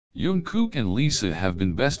Jungkook and Lisa have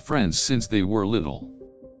been best friends since they were little.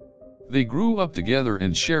 They grew up together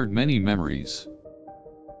and shared many memories.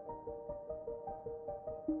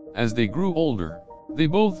 As they grew older, they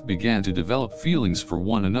both began to develop feelings for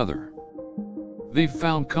one another. They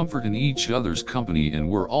found comfort in each other's company and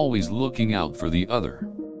were always looking out for the other.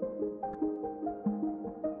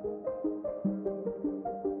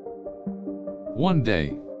 One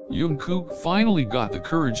day, Jungkook finally got the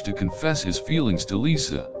courage to confess his feelings to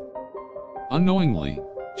Lisa. Unknowingly,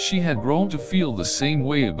 she had grown to feel the same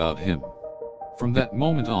way about him. From that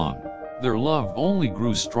moment on, their love only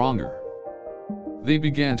grew stronger. They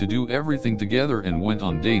began to do everything together and went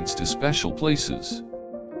on dates to special places.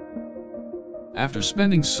 After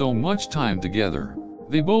spending so much time together,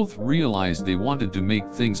 they both realized they wanted to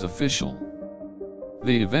make things official.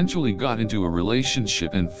 They eventually got into a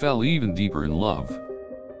relationship and fell even deeper in love.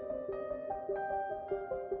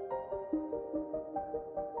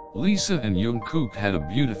 Lisa and Jungkook had a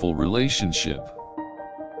beautiful relationship.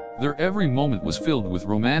 Their every moment was filled with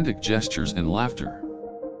romantic gestures and laughter.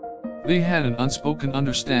 They had an unspoken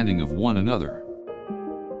understanding of one another.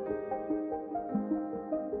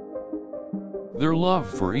 Their love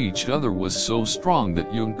for each other was so strong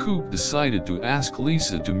that Jungkook decided to ask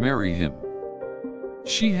Lisa to marry him.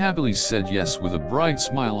 She happily said yes with a bright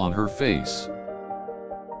smile on her face.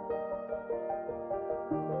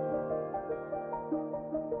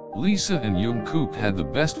 Lisa and Jungkook had the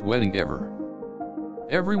best wedding ever.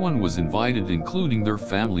 Everyone was invited, including their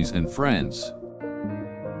families and friends.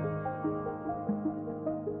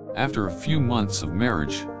 After a few months of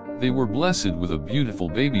marriage, they were blessed with a beautiful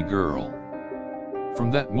baby girl.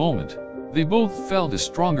 From that moment, they both felt a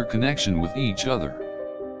stronger connection with each other.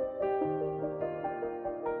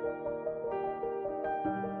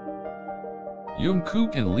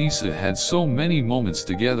 Jungkook and Lisa had so many moments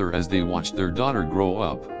together as they watched their daughter grow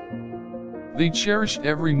up. They cherished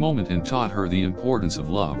every moment and taught her the importance of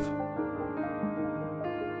love.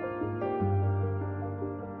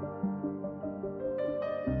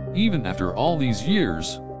 Even after all these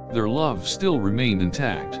years, their love still remained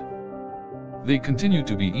intact. They continued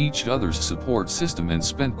to be each other's support system and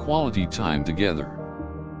spent quality time together.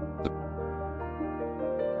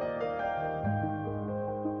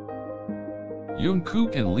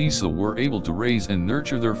 Jungkook and Lisa were able to raise and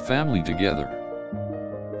nurture their family together.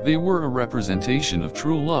 They were a representation of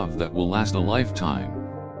true love that will last a lifetime.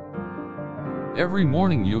 Every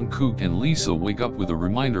morning Jungkook and Lisa wake up with a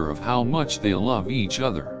reminder of how much they love each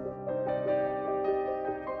other.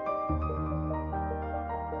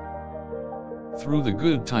 Through the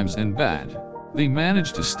good times and bad, they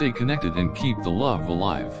manage to stay connected and keep the love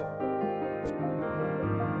alive.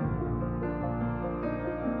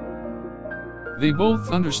 They both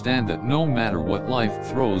understand that no matter what life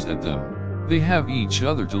throws at them, they have each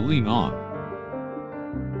other to lean on.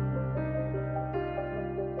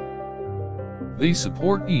 They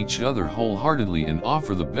support each other wholeheartedly and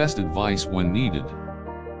offer the best advice when needed.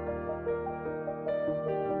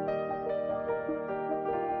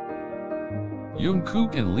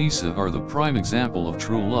 Jungkook and Lisa are the prime example of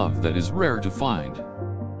true love that is rare to find.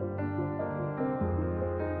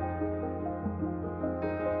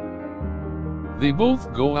 They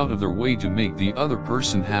both go out of their way to make the other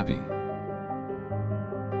person happy.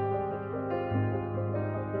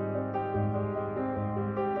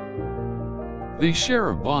 They share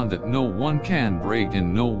a bond that no one can break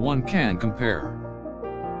and no one can compare.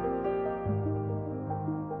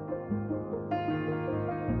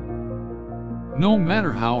 No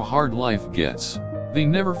matter how hard life gets, they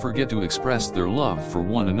never forget to express their love for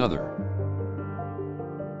one another.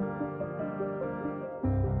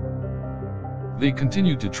 They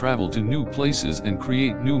continue to travel to new places and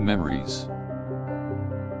create new memories.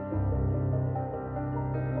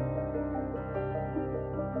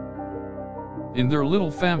 In their little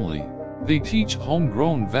family, they teach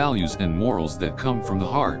homegrown values and morals that come from the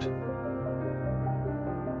heart.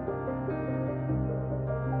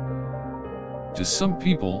 To some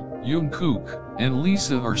people, Jungkook and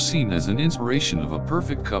Lisa are seen as an inspiration of a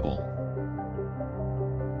perfect couple.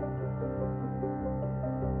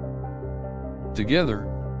 Together,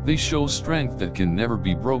 they show strength that can never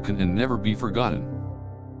be broken and never be forgotten.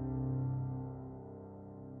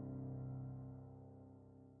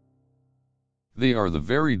 They are the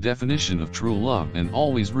very definition of true love and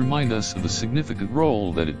always remind us of the significant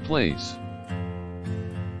role that it plays.